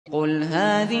قل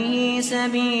هذه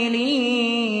سبيلي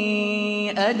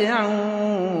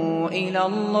أدعو إلى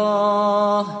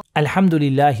الله. الحمد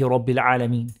لله رب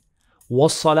العالمين،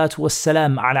 والصلاة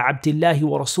والسلام على عبد الله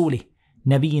ورسوله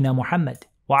نبينا Muhammad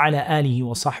وعلى آله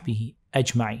وصحبه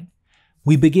أجمعين.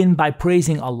 We begin by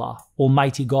praising Allah,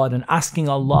 Almighty God, and asking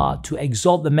Allah to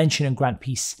exalt the mention and grant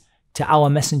peace to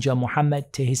our Messenger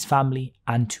Muhammad, to his family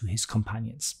and to his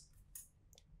companions.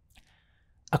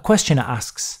 A questioner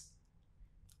asks,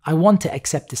 I want to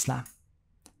accept Islam,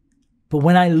 but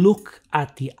when I look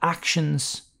at the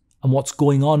actions and what's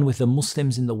going on with the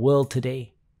Muslims in the world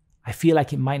today, I feel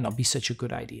like it might not be such a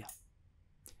good idea.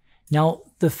 Now,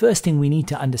 the first thing we need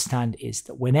to understand is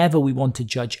that whenever we want to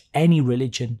judge any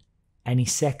religion, any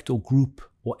sect or group,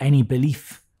 or any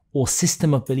belief or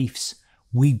system of beliefs,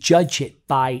 we judge it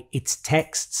by its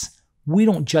texts. We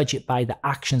don't judge it by the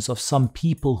actions of some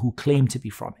people who claim to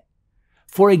be from it.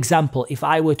 For example, if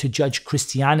I were to judge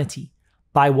Christianity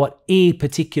by what a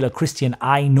particular Christian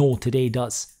I know today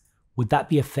does, would that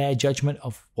be a fair judgment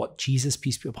of what Jesus,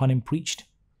 peace be upon him, preached?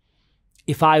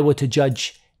 If I were to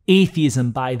judge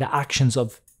atheism by the actions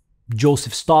of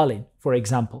Joseph Stalin, for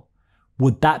example,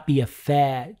 would that be a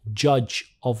fair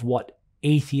judge of what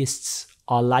atheists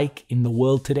are like in the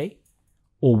world today,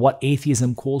 or what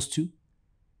atheism calls to?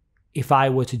 If I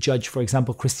were to judge, for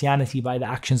example, Christianity by the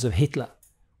actions of Hitler,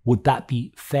 would that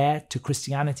be fair to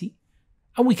Christianity?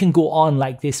 And we can go on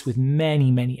like this with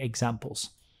many, many examples.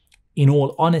 In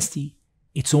all honesty,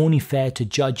 it's only fair to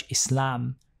judge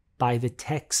Islam by the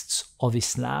texts of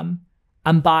Islam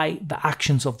and by the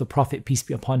actions of the Prophet, peace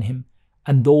be upon him,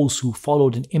 and those who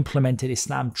followed and implemented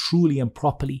Islam truly and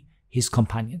properly, his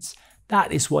companions.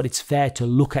 That is what it's fair to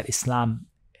look at Islam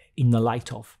in the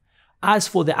light of. As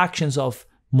for the actions of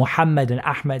Muhammad and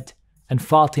Ahmed and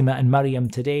Fatima and Maryam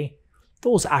today,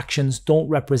 those actions don't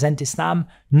represent Islam,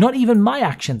 not even my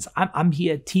actions. I'm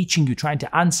here teaching you, trying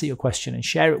to answer your question and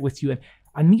share it with you.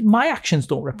 And my actions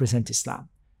don't represent Islam.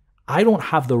 I don't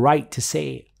have the right to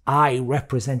say, I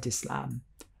represent Islam.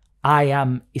 I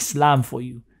am Islam for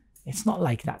you. It's not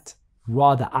like that.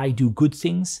 Rather, I do good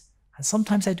things and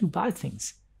sometimes I do bad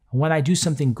things. And when I do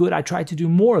something good, I try to do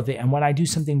more of it. And when I do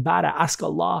something bad, I ask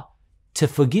Allah to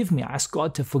forgive me. I ask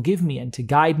God to forgive me and to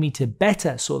guide me to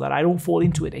better so that I don't fall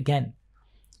into it again.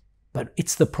 But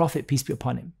it's the Prophet, peace be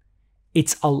upon him.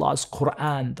 It's Allah's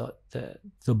Qur'an,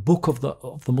 the book of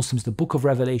the Muslims, the book of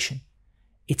Revelation.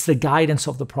 It's the guidance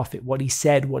of the Prophet, what he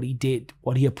said, what he did,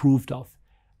 what he approved of,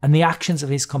 and the actions of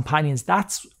his companions.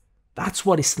 That's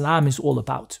what Islam is all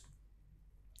about.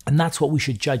 And that's what we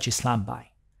should judge Islam by.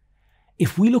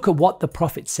 If we look at what the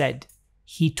Prophet said,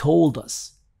 he told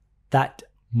us that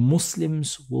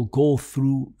Muslims will go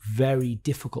through very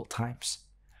difficult times.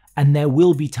 And there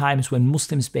will be times when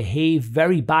Muslims behave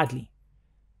very badly.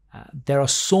 There are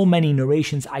so many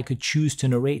narrations I could choose to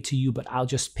narrate to you, but I'll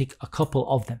just pick a couple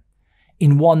of them.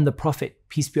 In one, the Prophet,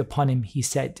 peace be upon him, he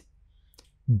said,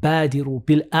 "Badiru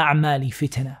bil a'mali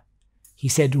fitna." He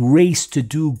said, race to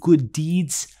do good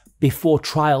deeds before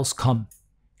trials come.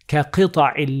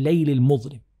 كَقِطَعِ اللَّيْلِ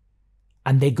الْمُظْلِمِ.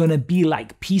 And they're going to be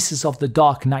like pieces of the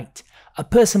dark night. A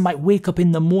person might wake up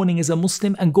in the morning as a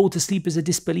Muslim and go to sleep as a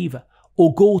disbeliever,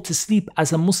 or go to sleep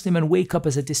as a Muslim and wake up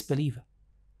as a disbeliever.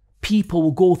 People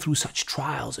will go through such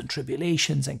trials and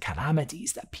tribulations and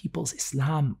calamities that people's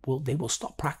Islam they will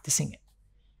stop practicing it.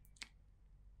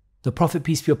 The Prophet,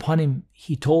 peace be upon him,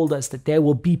 he told us that there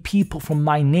will be people from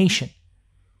my nation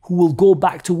who will go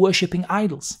back to worshipping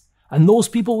idols. And those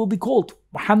people will be called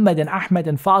Muhammad and Ahmed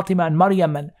and Fatima and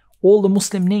Maryam and all the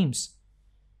Muslim names.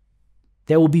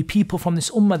 There will be people from this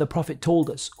ummah, the Prophet told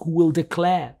us, who will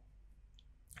declare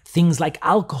things like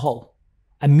alcohol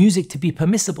and music to be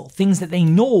permissible, things that they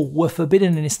know were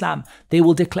forbidden in Islam. They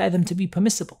will declare them to be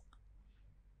permissible.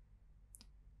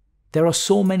 There are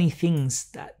so many things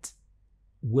that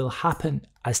will happen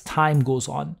as time goes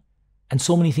on, and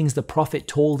so many things the Prophet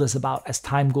told us about as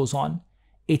time goes on.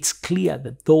 It's clear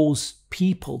that those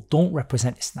people don't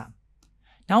represent Islam.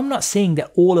 Now, I'm not saying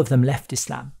that all of them left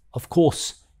Islam. Of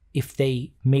course, if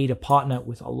they made a partner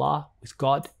with Allah, with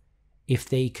God, if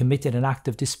they committed an act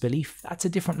of disbelief, that's a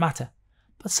different matter.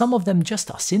 But some of them just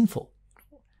are sinful.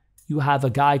 You have a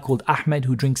guy called Ahmed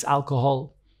who drinks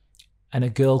alcohol, and a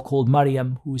girl called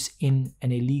Maryam who's in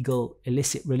an illegal,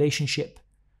 illicit relationship.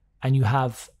 And you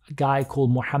have a guy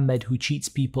called Muhammad who cheats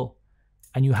people.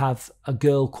 And you have a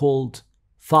girl called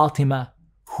Fatima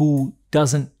who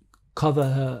doesn't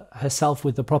cover herself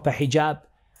with the proper hijab.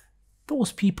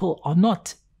 Those people are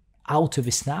not out of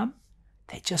Islam.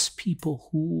 They're just people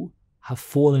who have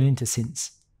fallen into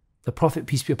sins. The Prophet,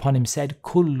 peace be upon him, said,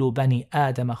 "Kullu bani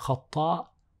Adam khata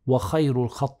وَخَيْرُ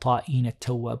الْخَطَّائِينَ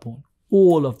التَّوَّابُونَ.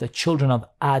 All of the children of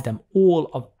Adam, all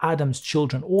of Adam's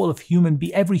children,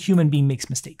 every human being makes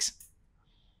mistakes.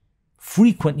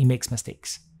 Frequently makes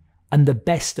mistakes. And the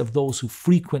best of those who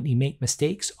frequently make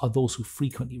mistakes are those who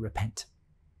frequently repent.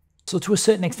 So to a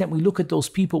certain extent, we look at those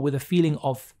people with a feeling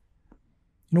of,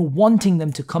 wanting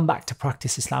them to come back to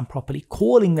practice Islam properly,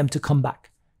 calling them to come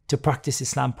back to practice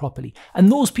Islam properly.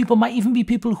 And those people might even be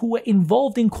people who were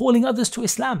involved in calling others to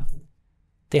Islam.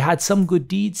 They had some good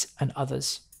deeds and others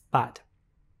bad.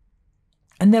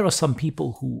 And there are some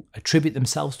people who attribute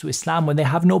themselves to Islam when they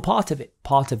have no part of it,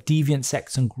 part of deviant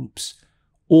sects and groups,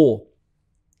 or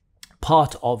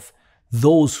part of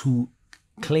those who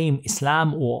claim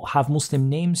Islam or have Muslim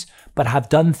names, but have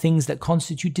done things that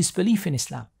constitute disbelief in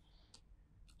Islam.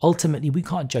 Ultimately, we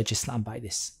can't judge Islam by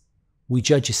this. We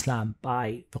judge Islam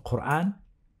by the Qur'an.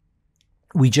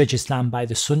 We judge Islam by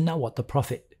the Sunnah, what the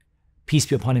Prophet, peace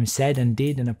be upon him, said and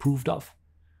did and approved of.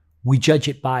 We judge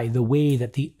it by the way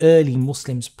that the early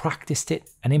Muslims practiced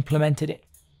it and implemented it.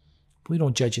 We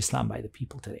don't judge Islam by the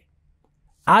people today.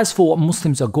 As for what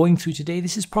Muslims are going through today,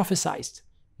 this is prophesied.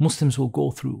 Muslims will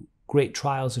go through great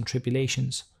trials and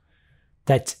tribulations.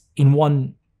 That in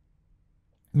one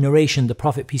narration, the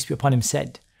Prophet, peace be upon him,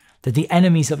 said that the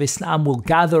enemies of Islam will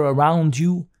gather around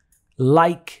you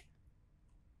like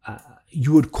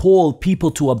you would call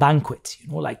people to a banquet.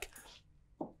 Like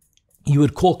you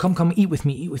would call, come, eat with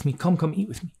me, come, eat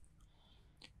with me.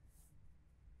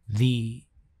 The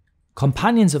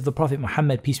companions of the Prophet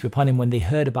Muhammad, peace be upon him, when they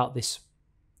heard about this,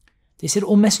 they said,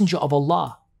 "O Messenger of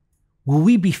Allah, will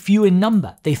we be few in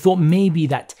number?" They thought maybe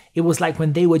that it was like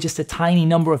when they were just a tiny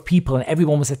number of people and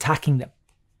everyone was attacking them.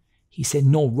 He said,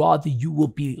 "No, rather you will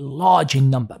be large in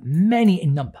number, many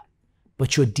in number,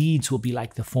 but your deeds will be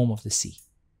like the foam of the sea.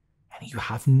 And you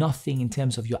have nothing in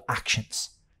terms of your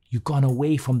actions. You've gone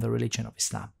away from the religion of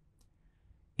Islam."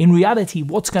 In reality,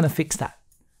 what's going to fix that?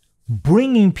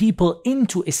 Bringing people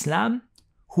into Islam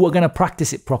who are going to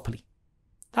practice it properly.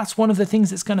 That's one of the things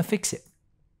that's going to fix it.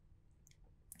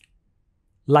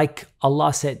 Like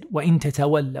Allah said, وَإِن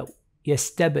تَتَوَلَّوْا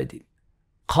يَسْتَبْدِلْ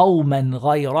قَوْمًا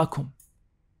غَيْرَكُمْ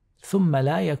ثُمَّ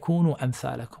لَا يَكُونُوا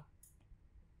أَمْثَالَكُمْ.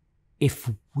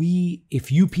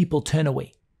 If you people turn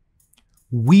away,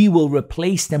 we will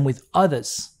replace them with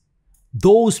others.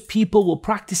 Those people will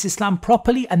practice Islam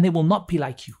properly and they will not be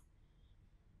like you.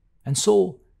 And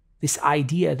so this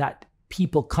idea that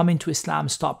people come into Islam,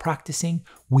 start practicing,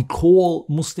 we call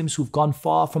Muslims who've gone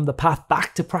far from the path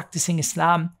back to practicing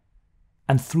Islam,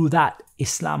 and through that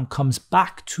Islam comes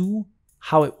back to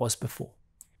how it was before.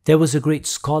 There was a great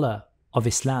scholar of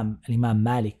Islam, Imam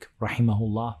Malik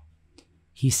rahimahullah.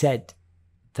 He said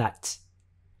that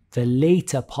the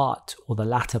later part or the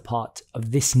latter part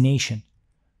of this nation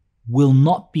will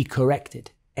not be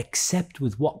corrected except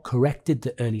with what corrected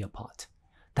the earlier part.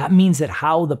 That means that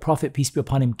how the Prophet, peace be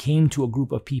upon him, came to a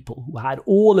group of people who had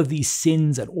all of these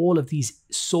sins and all of these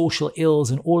social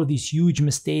ills and all of these huge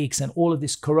mistakes and all of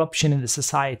this corruption in the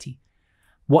society.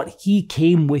 What he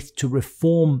came with to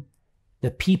reform the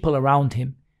people around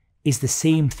him is the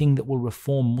same thing that will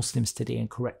reform Muslims today and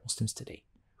correct Muslims today.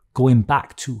 Going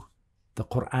back to the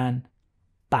Qur'an,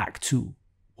 back to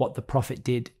what the Prophet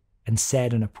did and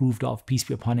said and approved of, peace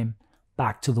be upon him,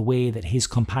 back to the way that his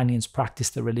companions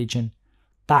practiced the religion,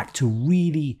 back to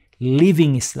really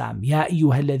living Islam. Ya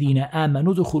ayyuhalladhina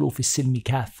amanu dukhulu fi silmi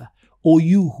kaffa. O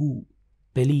you who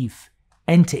believe,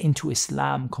 enter into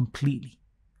Islam completely.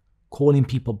 Calling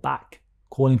people back,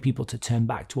 calling people to turn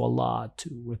back to Allah,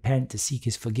 to repent, to seek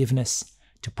His forgiveness,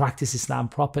 to practice Islam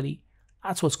properly.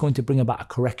 That's what's going to bring about a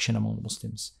correction among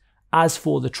Muslims. As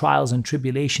for the trials and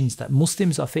tribulations that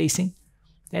Muslims are facing,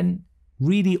 then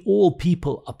really all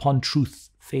people upon truth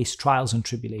face trials and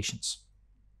tribulations.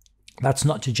 That's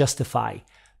not to justify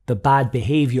the bad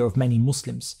behavior of many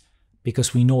Muslims,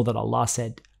 because we know that Allah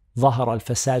said, ظهر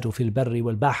الفساد في البر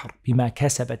والبحر بما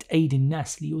كسبت أيدي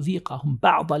الناس ليذيقهم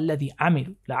بعض الذي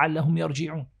عملوا لعلهم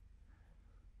يرجعون.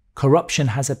 Corruption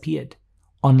has appeared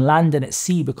on land and at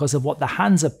sea because of what the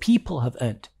hands of people have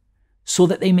earned, so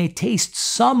that they may taste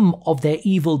some of their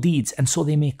evil deeds and so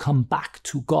they may come back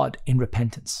to God in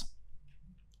repentance.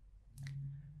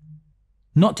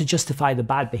 Not to justify the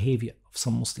bad behavior of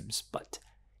some Muslims, but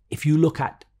if you look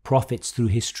at prophets through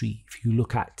history, if you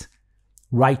look at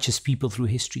righteous people through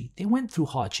history, they went through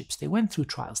hardships, they went through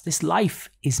trials. This life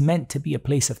is meant to be a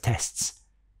place of tests.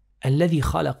 الذي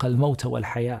خلق الموت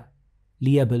والحياة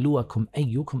ليبلوكم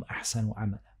أيكم أحسن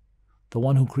عملا. The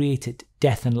one who created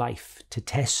death and life to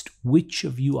test which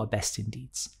of you are best in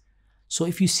deeds. So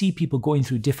if you see people going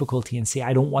through difficulty and say,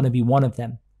 I don't want to be one of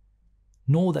them,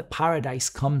 know that paradise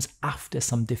comes after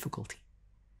some difficulty.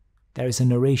 there is a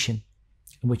narration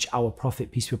in which our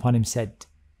Prophet, peace be upon him, said,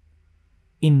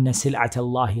 Inna sil'at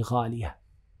Allahi ghaliyah.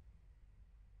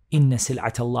 Inna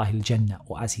sil'at Allahi al-Jannah.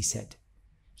 Or as he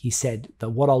said that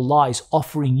what Allah is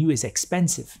offering you is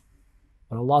expensive.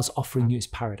 What Allah is offering you is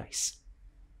paradise.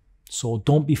 So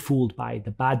don't be fooled by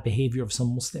the bad behavior of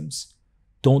some Muslims.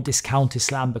 Don't discount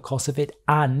Islam because of it,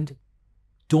 and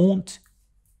don't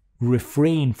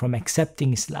refrain from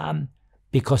accepting Islam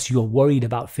because you're worried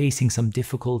about facing some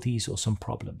difficulties or some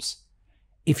problems.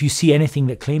 If you see anything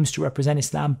that claims to represent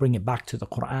Islam, bring it back to the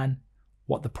Qur'an,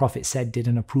 what the Prophet said, did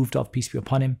and approved of, peace be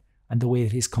upon him, and the way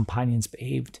that his companions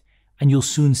behaved, and you'll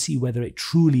soon see whether it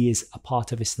truly is a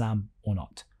part of Islam or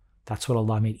not. That's what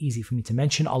Allah made easy for me to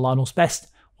mention. Allah knows best.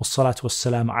 Wassalatu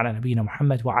wassalamu ala nabiyyina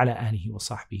Muhammad wa ala alihi wa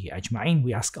sahbihi ajma'in.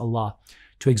 We ask Allah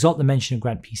to exalt the mention and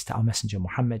grant peace to our Messenger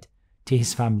Muhammad, to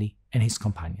his family and his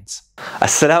companions.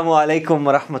 Assalamu alaikum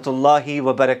wa rahmatullahi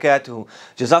wa barakatuh.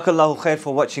 Jazakallahu khair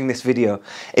for watching this video.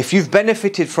 If you've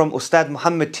benefited from Ustad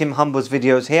Muhammad Tim Humbo's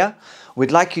videos here,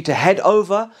 we'd like you to head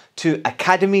over to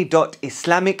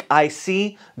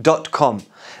academy.islamicic.com.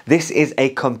 This is a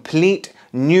complete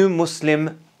new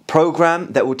Muslim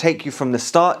program that will take you from the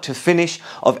start to finish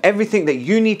of everything that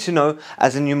you need to know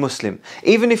as a new Muslim.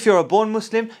 Even if you're a born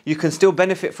Muslim, you can still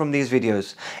benefit from these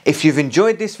videos. If you've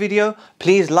enjoyed this video,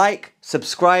 please like,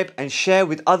 subscribe and share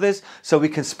with others so we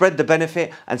can spread the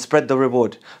benefit and spread the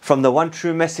reward. From the One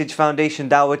True Message Foundation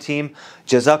Dawah team,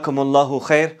 Jazakumullahu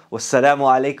khair. Wassalamu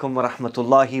alaikum wa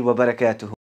rahmatullahi wa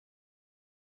barakatuh.